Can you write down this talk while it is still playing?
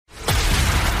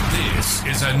This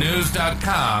is a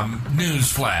News.com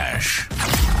news flash.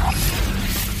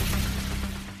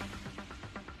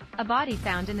 A body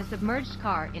found in a submerged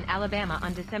car in Alabama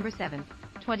on December 7,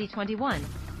 2021,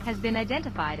 has been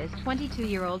identified as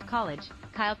 22-year-old college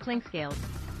Kyle Clinkscales,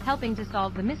 helping to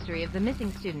solve the mystery of the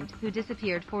missing student who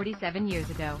disappeared 47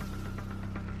 years ago.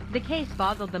 The case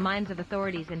boggled the minds of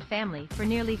authorities and family for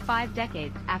nearly 5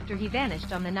 decades after he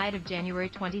vanished on the night of January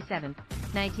 27,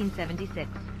 1976.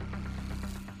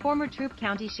 Former Troup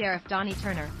County Sheriff Donnie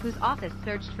Turner, whose office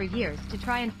searched for years to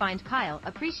try and find Kyle,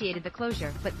 appreciated the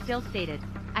closure but still stated,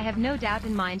 "I have no doubt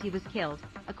in mind he was killed,"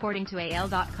 according to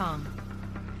AL.com.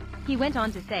 He went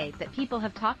on to say that people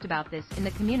have talked about this in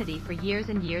the community for years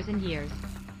and years and years.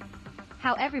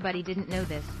 How everybody didn't know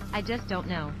this, I just don't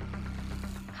know.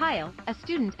 Kyle, a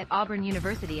student at Auburn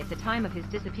University at the time of his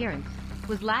disappearance,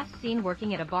 was last seen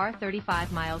working at a bar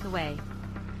 35 miles away.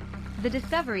 The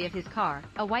discovery of his car,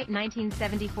 a white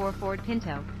 1974 Ford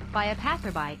Pinto, by a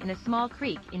passerby in a small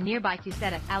creek in nearby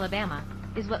Cusseta, Alabama,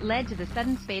 is what led to the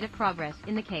sudden spate of progress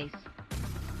in the case.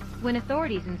 When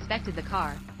authorities inspected the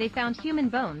car, they found human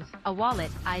bones, a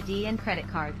wallet, ID and credit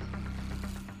cards.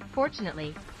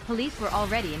 Fortunately, police were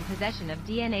already in possession of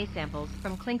DNA samples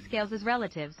from Clinkscales'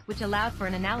 relatives, which allowed for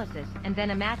an analysis and then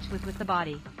a match with the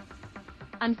body.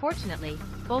 Unfortunately,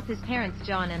 both his parents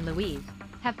John and Louise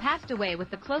have passed away, with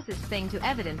the closest thing to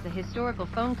evidence a historical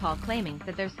phone call claiming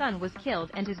that their son was killed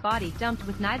and his body dumped,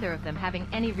 with neither of them having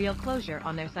any real closure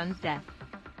on their son's death.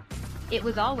 "It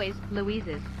was always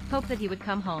Louise's hope that he would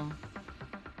come home.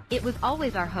 It was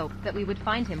always our hope that we would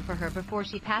find him for her before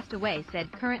she passed away,"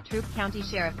 said current Troup County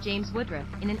Sheriff James Woodruff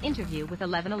in an interview with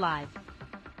 11 Alive.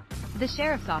 The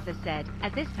sheriff's office said,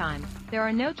 "At this time, there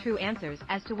are no true answers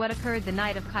as to what occurred the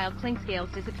night of Kyle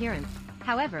Clinkscales' disappearance.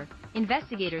 However,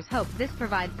 investigators hope this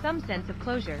provides some sense of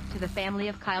closure to the family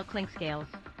of Kyle Clinkscales."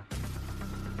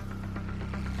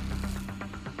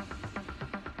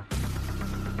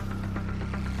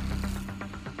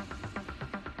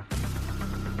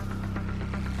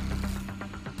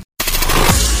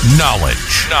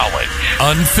 Knowledge.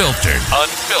 Unfiltered.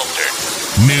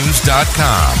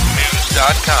 News.com.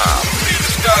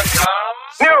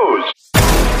 News.